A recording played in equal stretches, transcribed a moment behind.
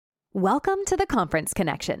Welcome to the Conference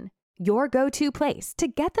Connection, your go-to place to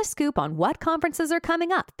get the scoop on what conferences are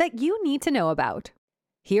coming up that you need to know about.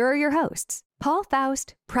 Here are your hosts, Paul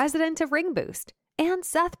Faust, president of Ring Boost, and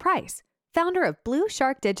Seth Price, founder of Blue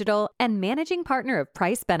Shark Digital and managing partner of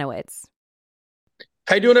Price Benowitz.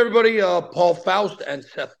 How you doing, everybody? Paul Faust and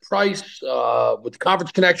Seth Price with the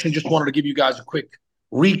Conference Connection. Just wanted to give you guys a quick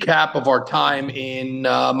recap of our time in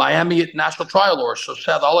Miami at National Trial Law. So,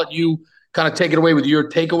 Seth, I'll let you kind of take it away with your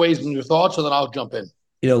takeaways and your thoughts, and then I'll jump in.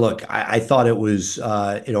 Look, I thought it was,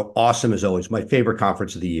 awesome as always. My favorite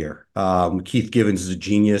conference of the year. Keith Givens is a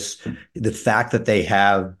genius. The fact that they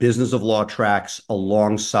have business of law tracks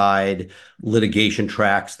alongside litigation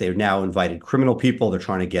tracks. They've now invited criminal people. They're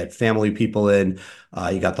trying to get family people in.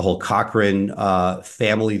 You got the whole Cochran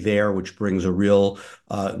family there, which brings a real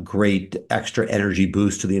great extra energy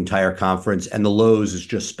boost to the entire conference. And the Lowe's is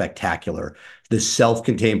just spectacular. This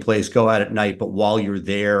self-contained place, go out at night, but while you're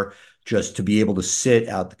there, just to be able to sit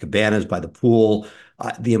out the cabanas by the pool,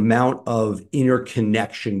 the amount of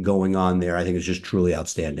interconnection going on there, I think is just truly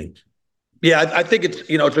outstanding. Yeah, I think it's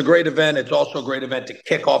a great event. It's also a great event to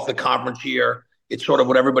kick off the conference year. It's sort of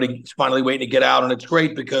what everybody's finally waiting to get out, and it's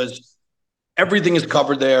great because everything is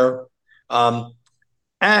covered there.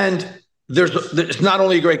 And there's not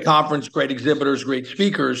only a great conference, great exhibitors, great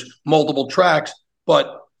speakers, multiple tracks,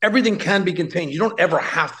 but everything can be contained. You don't ever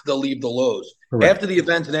have to leave the Lowe's. Correct. After the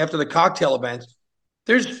events and after the cocktail events,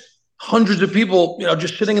 there's hundreds of people,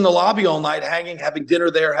 just sitting in the lobby all night, hanging, having dinner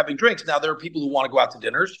there, having drinks. Now there are people who want to go out to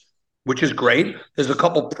dinners, which is great. There's a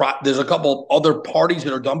couple other parties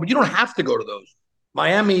that are done, but you don't have to go to those.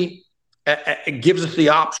 Miami gives us the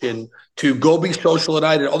option to go be social at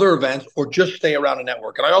night at other events or just stay around a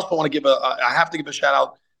network. And I also want to I have to give a shout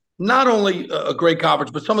out, not only a great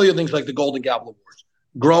conference, but some of the other things like the Golden Gavel Awards.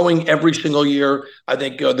 Growing every single year. I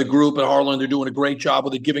think the group at Harlan, they're doing a great job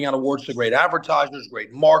with it, giving out awards to great advertisers,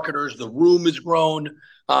 great marketers. The room has grown.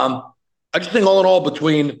 I just think all in all,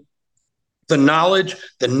 between the knowledge,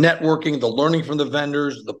 the networking, the learning from the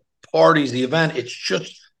vendors, the parties, the event, it's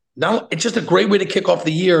just a great way to kick off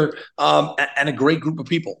the year and a great group of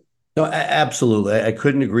people. No, absolutely. I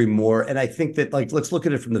couldn't agree more. And I think that, let's look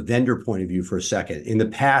at it from the vendor point of view for a second. In the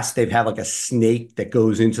past, they've had a snake that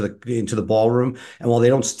goes into the ballroom. And while they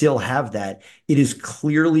don't still have that, it is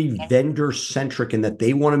clearly vendor centric in that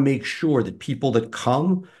they want to make sure that people that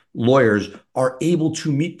come, lawyers, are able to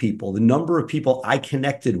meet people. The number of people I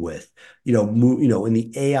connected with, in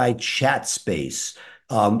the AI chat space,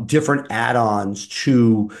 different add-ons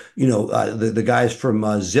to, the guys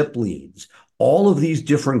from Zip Leads. All of these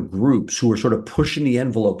different groups who are sort of pushing the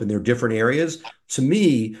envelope in their different areas. To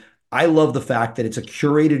me, I love the fact that it's a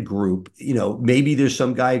curated group. Maybe there's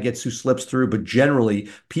some guy who slips through, but generally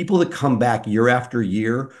people that come back year after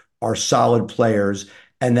year are solid players.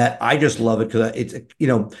 And that I just love it because it's,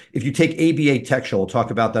 if you take ABA Tech Show, we'll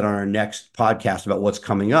talk about that on our next podcast about what's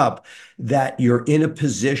coming up, that you're in a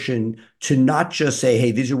position to not just say,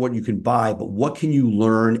 hey, these are what you can buy, but what can you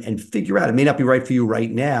learn and figure out? It may not be right for you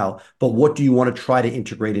right now, but what do you want to try to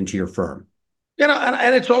integrate into your firm?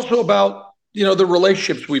 And it's also about, the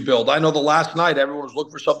relationships we build. I know the last night, everyone was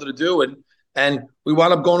looking for something to do. And we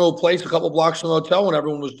wound up going to a place a couple of blocks from the hotel when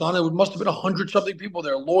everyone was done. It must have been 100-something people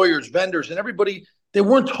there, lawyers, vendors, and everybody. They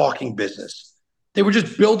weren't talking business. They were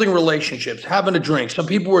just building relationships, having a drink. Some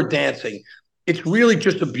people were dancing. It's really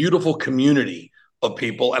just a beautiful community of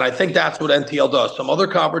people. And I think that's what NTL does. Some other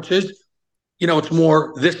conferences, it's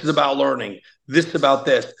more, this is about learning. This is about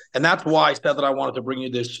this. And that's why I said that I wanted to bring you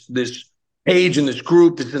this page and this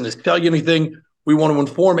group. This isn't to tell you anything. We want to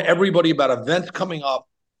inform everybody about events coming up,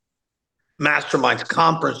 masterminds,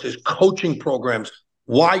 conferences, coaching programs,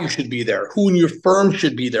 why you should be there, who in your firm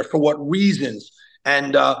should be there, for what reasons.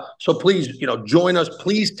 And so please, join us.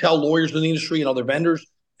 Please tell lawyers in the industry and other vendors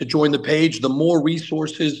to join the page. The more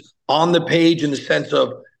resources on the page, in the sense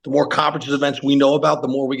of the more conferences, events we know about, the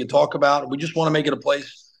more we can talk about. We just want to make it a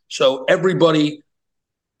place so everybody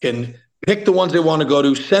can pick the ones they want to go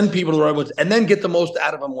to, send people to the right ones, and then get the most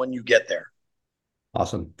out of them when you get there.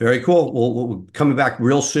 Awesome. Very cool. We'll coming back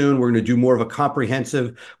real soon. We're going to do more of a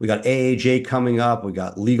comprehensive. We got AAJ coming up. We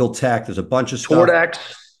got legal tech. There's a bunch of stuff. TortX.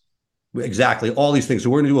 Exactly. All these things. So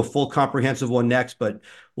we're going to do a full comprehensive one next, but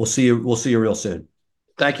we'll see you real soon.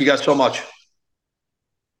 Thank you guys so much.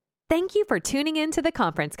 Thank you for tuning in to the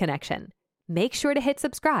Conference Connection. Make sure to hit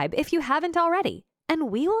subscribe if you haven't already,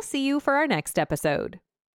 and we will see you for our next episode.